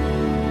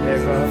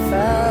never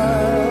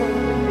found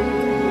me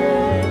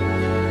yet.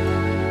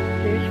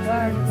 This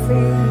one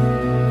thing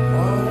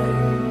I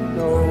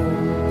know,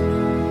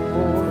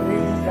 for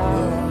he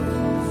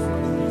loves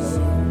me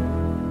so.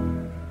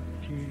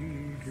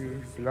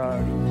 Jesus'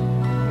 blood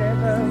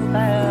never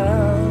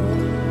found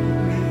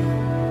me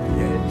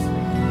yet,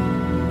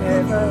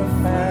 never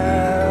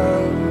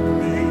found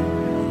me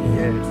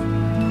yet.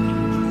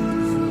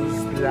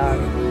 Jesus'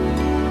 blood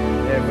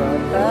never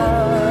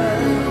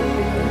found me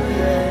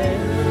yet.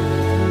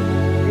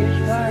 This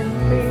one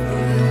thing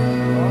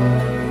I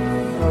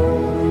know,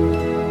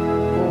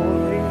 for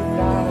he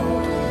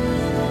loves me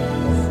so.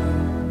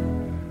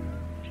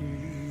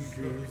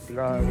 Jesus'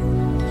 blood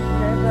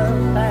never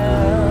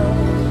found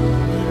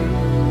me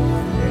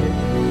yet,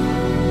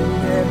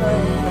 never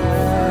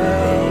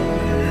found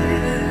me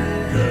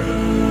yet.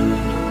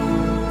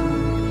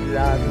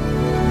 Blood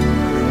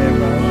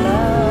never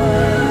found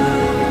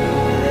me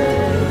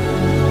yet.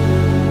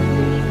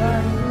 This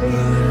one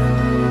thing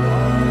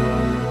I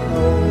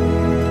know,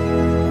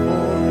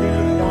 for he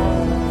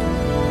loves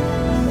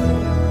me so.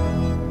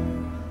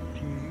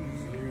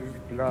 Jesus'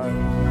 blood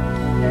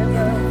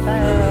never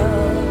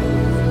found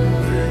me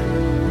yet,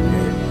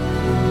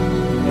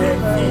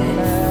 never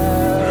found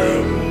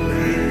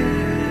me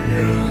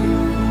yet.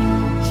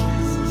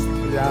 Jesus'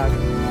 blood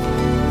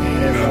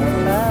never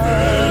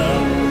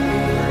found me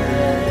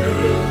yet.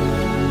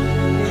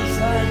 This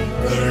one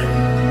thing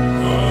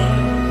I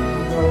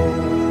know,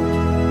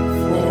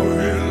 for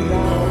he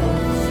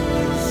loves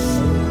me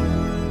so.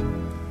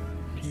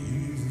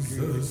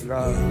 Jesus'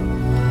 blood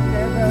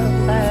never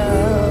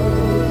found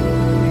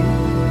me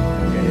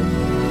yet,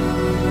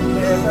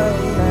 never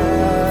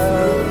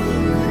found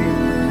me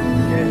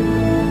yet.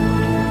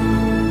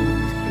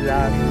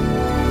 Blood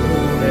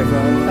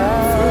never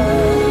found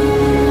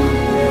me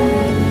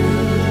yet.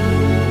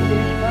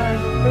 This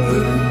one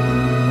thing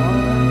I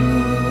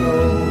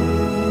know,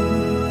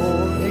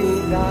 for he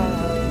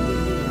loves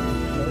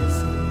me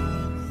so.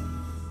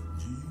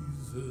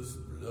 Jesus'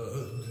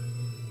 blood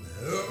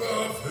never